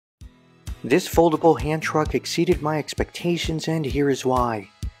This foldable hand truck exceeded my expectations, and here is why.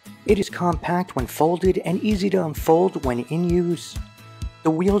 It is compact when folded and easy to unfold when in use. The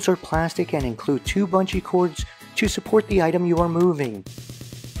wheels are plastic and include 2 bungee cords to support the item you are moving.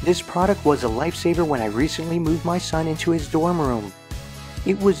 This product was a lifesaver when I recently moved my son into his dorm room.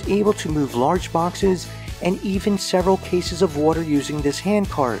 It was able to move large boxes and even several cases of water using this hand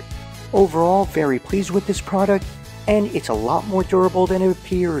cart. Overall, very pleased with this product, and it's a lot more durable than it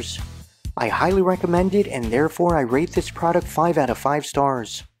appears. I highly recommend it, and therefore I rate this product 5 out of 5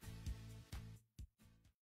 stars.